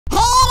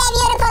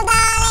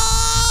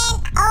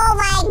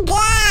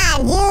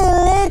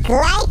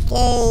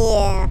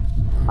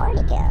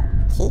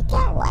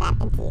Chica? What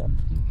happened to you?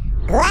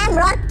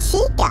 Glamrock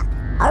Chica,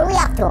 are we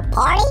off to a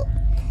party?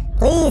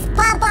 Please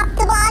pump up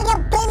the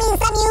volume, play me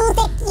some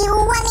music, you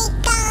want me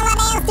gonna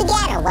dance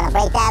together. Wanna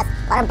break dance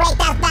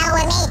battle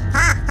with me?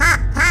 Ha ha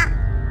ha.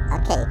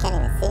 Okay, you can't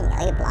even see me,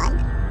 are you blind?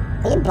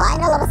 Are you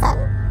blind all of a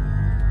sudden?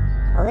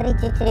 What did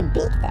you do to the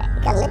beak there?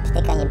 You got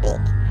lipstick on your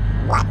beak.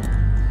 What?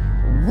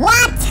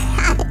 What?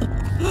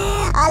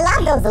 I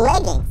love those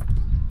leggings.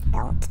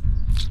 Don't.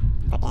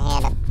 I can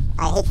hear them.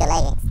 I hate your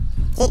leggings.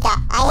 Chica,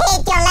 I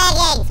hate your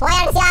leggings! Why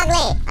are you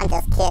ugly? I'm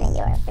just kidding,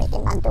 you're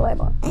freaking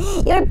adorable.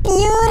 You're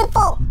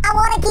beautiful! I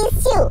wanna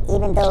kiss you!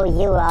 Even though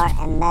you are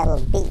a metal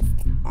beast.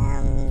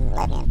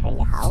 Let me enter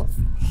your house.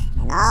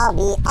 And I'll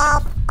be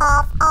off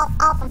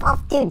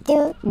to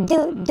do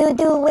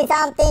with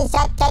something.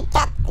 Shut.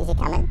 Is she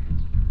coming?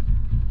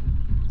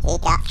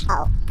 Chica,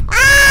 oh.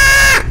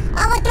 Ah!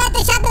 I was trying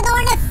to shut the door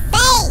in the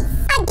face!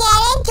 I get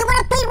it! You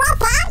wanna play rough,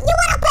 huh? You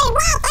wanna play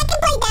rough? I can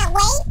play that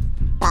way!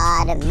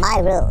 But my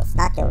rules,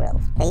 not your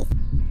rules, please.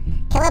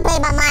 Can we play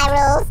by my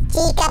rules?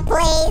 Chica,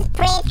 please.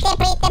 Pretty,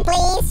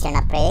 please. You're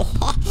not pretty.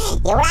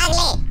 You're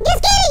ugly.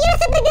 Just kidding, you're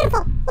super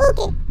beautiful.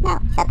 Okay, no,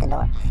 shut the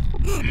door.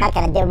 Not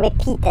gonna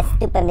repeat the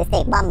stupid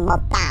mistake one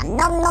more time.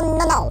 No.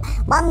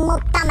 One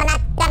more time and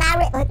I'm gonna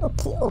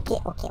Okay.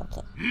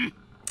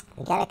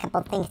 We got a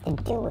couple things to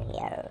do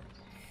here.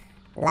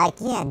 Like,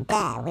 yeah,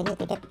 Dad, we need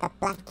to get the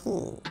black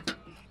key.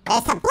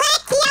 There's a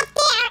black key up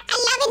there. I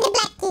love the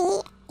black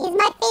key. It's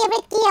my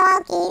favorite key of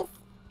all keys.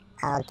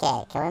 Okay,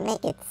 can we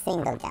make it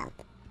single jump?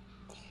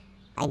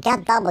 I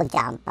got double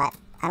jump, but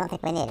I don't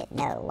think we need it.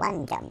 No,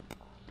 one jump.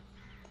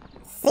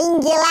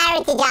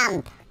 Singularity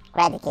jump!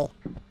 Grab the key.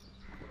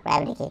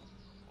 Grab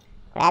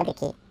the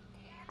key.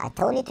 I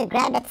told you to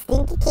grab that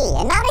stinky key.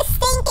 And now the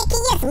stinky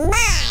key is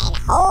mine!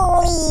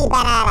 Holy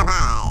banana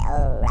pie!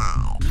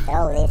 Alright,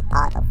 throw this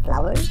pot of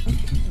flowers.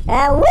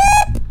 Whoop!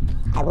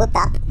 I whooped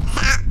up.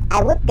 Ha!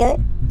 I whooped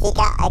good.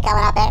 Chica, are you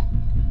coming up here?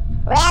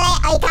 Really?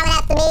 Are you coming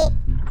after me?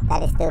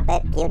 That is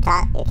stupid. You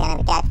thought you can't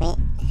ever catch me.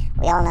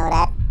 We all know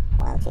that.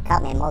 Well, she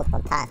caught me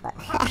multiple times, but...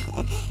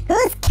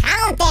 Who's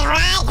counting,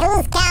 right?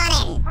 Who's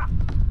counting?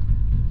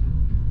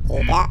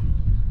 Chica?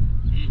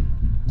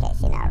 Okay,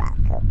 she's not around.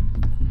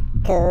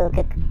 Cool.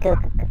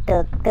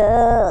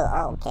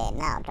 Okay,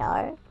 now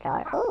drawer.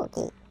 Ooh,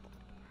 key.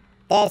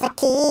 There's a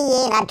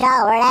key in a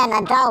drawer and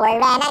a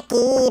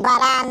key, but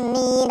I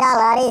need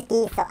all of these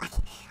keys, so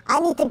I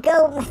need to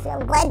go.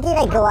 Why did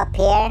I go up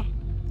here?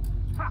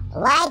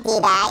 Why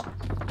did I?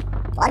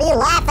 What are you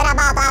laughing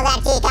about all that,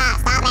 Chica?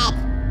 Stop it!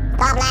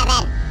 Stop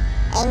laughing!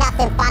 Ain't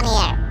nothing funny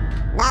here.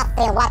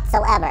 Nothing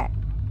whatsoever.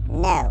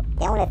 No,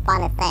 the only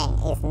funny thing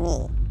is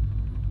me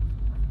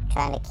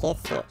trying to kiss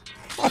you.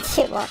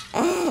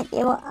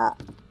 You want,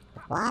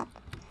 what?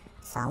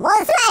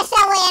 Someone smashed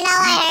the window,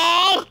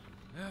 I heard!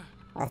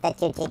 Was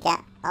that you, Chica?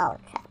 Oh,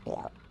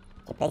 Trapio.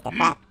 You played the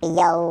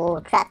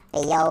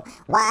Trapio.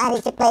 Why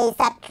did you play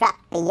that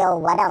Trapio?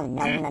 I don't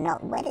know, no.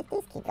 Where did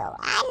this key go?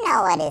 I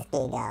know where this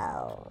key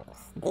goes.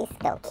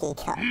 Disco key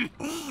goes.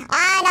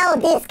 I know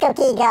disco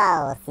key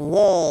goes.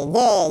 Yeah,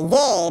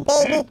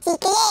 baby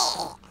Chica,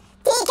 yeah.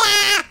 Chica!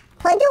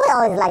 What do we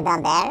always like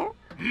down there?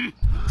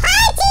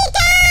 Hi,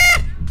 Chica!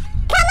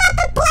 Come up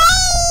and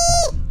play!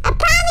 I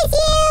promise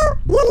you!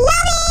 You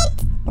love it!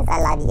 Because I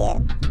love you.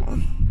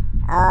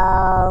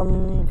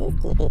 This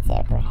key fits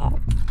there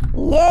perhaps.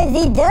 Yes,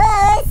 it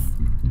does!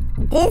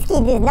 This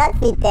key does not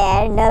fit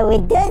there. No,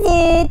 it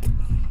doesn't.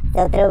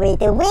 So throw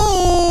it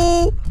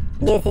away.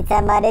 Use it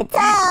some other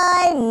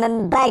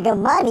time. Bag of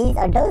monies.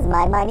 Are those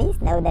my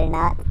monies? No, they're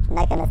not. I'm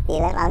not gonna steal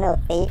them. I'm no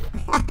thief.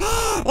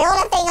 The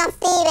only thing I'm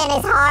stealing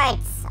is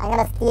hearts. I'm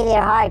gonna steal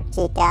your heart,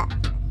 Chica.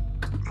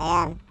 I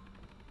am.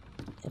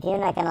 If you're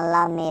not gonna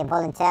love me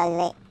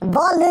voluntarily, I'm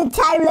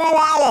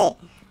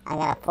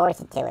gonna force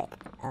you to it.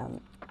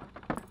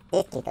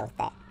 This key goes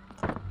there.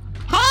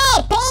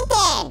 Hey,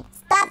 Painting!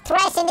 Stop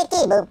thrashing the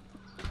key, boom.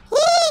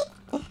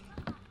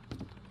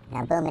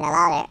 Not booming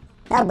louder.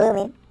 No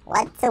booming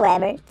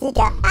whatsoever.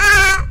 Chica.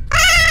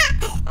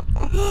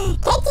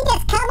 Can't you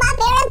just come up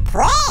here and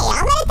play?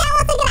 How many times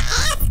was I gonna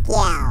ask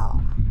you?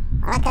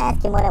 I'm not gonna ask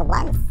you more than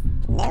once.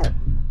 No.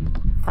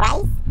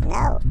 Thrice?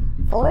 No.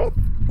 Fourth?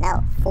 No.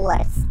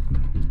 Fourth.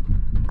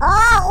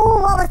 Oh,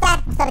 ooh, what was that?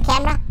 Was that a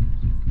camera?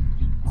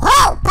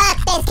 Whoa! Put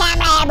this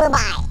camera here,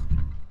 boo-bye!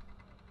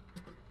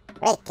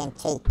 Freaking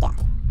Chica.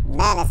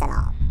 Menace and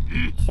all.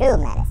 True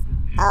menace.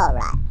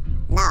 Alright.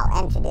 Now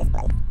enter this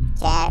place.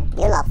 Chair.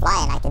 You love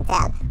flying, I can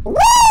tell.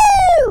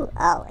 Woo!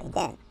 Oh, he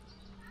didn't.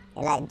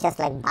 You're like, just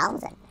like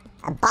bouncing.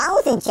 A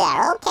bouncing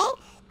chair, okay.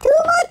 2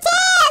 more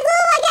chairs!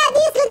 Oh my god,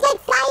 these look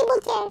like flyable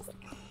chairs.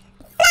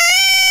 Fly!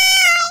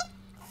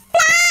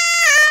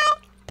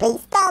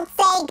 Please don't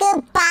say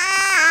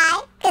goodbye.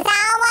 Cause I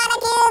wanna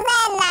kiss and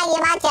hug you.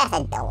 My chair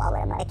said, don't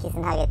worry about a kiss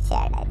and hug a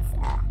chair. That's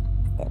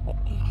stupid.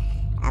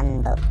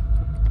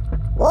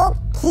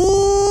 Okay.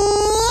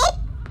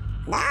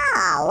 No.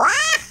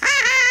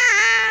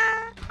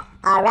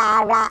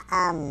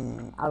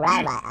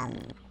 Alright.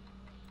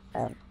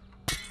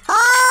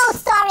 Oh,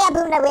 sorry, I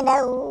boomed the window.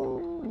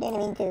 Didn't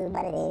mean to,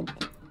 but I did.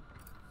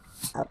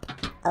 Oh.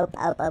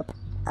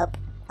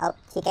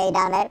 Chica, you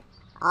down there?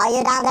 Are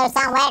you down there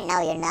somewhere?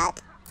 No, you're not.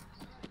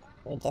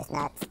 You're just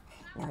nuts.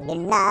 No, you're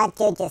not.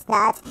 You're just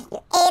nuts. You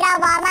ate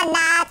up all my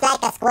nuts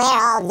like a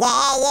squirrel.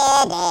 Yeah,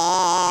 you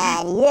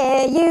did.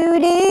 Yeah, you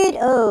did.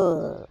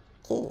 Oh,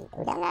 key.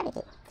 We got another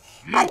key.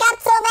 I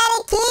got so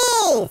many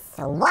keys.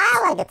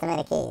 Wow, I got so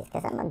many keys.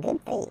 Because I'm a good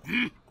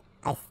thief.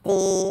 I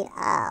steal.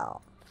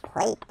 Oh,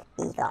 plate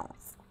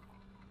beacons.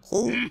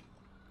 Key.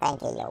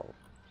 Thank you.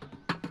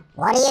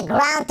 What are you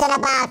grunting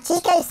about,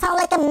 Chica? You sound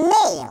like a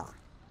male.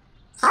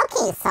 How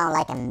can you sound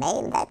like a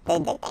male? That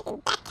can't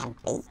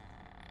be.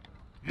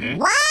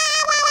 Wow!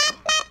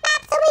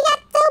 So we got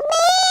so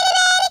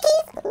many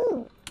keys.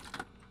 Ooh.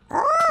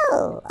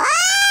 Oh!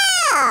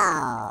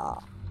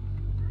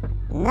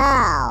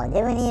 No, do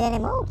we need any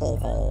more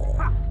keys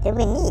here? Do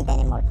we need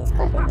any more keys? Of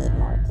course we need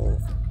more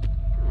keys.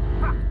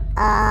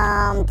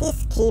 This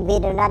key we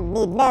do not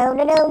need. No.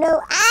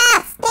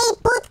 Ah! Stay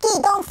put,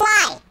 key. Don't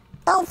fly.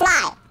 Don't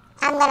fly.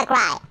 I'm gonna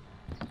cry.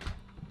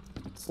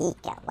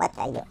 Chica, what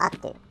are you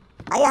up to?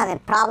 Are you having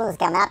problems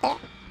coming out there?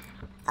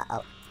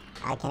 Uh-oh.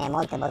 I can have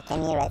multiple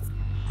cameras.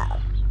 Uh-oh.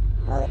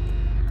 Move it.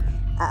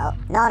 Uh-oh.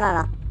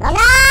 No.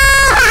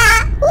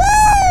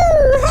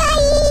 Woo!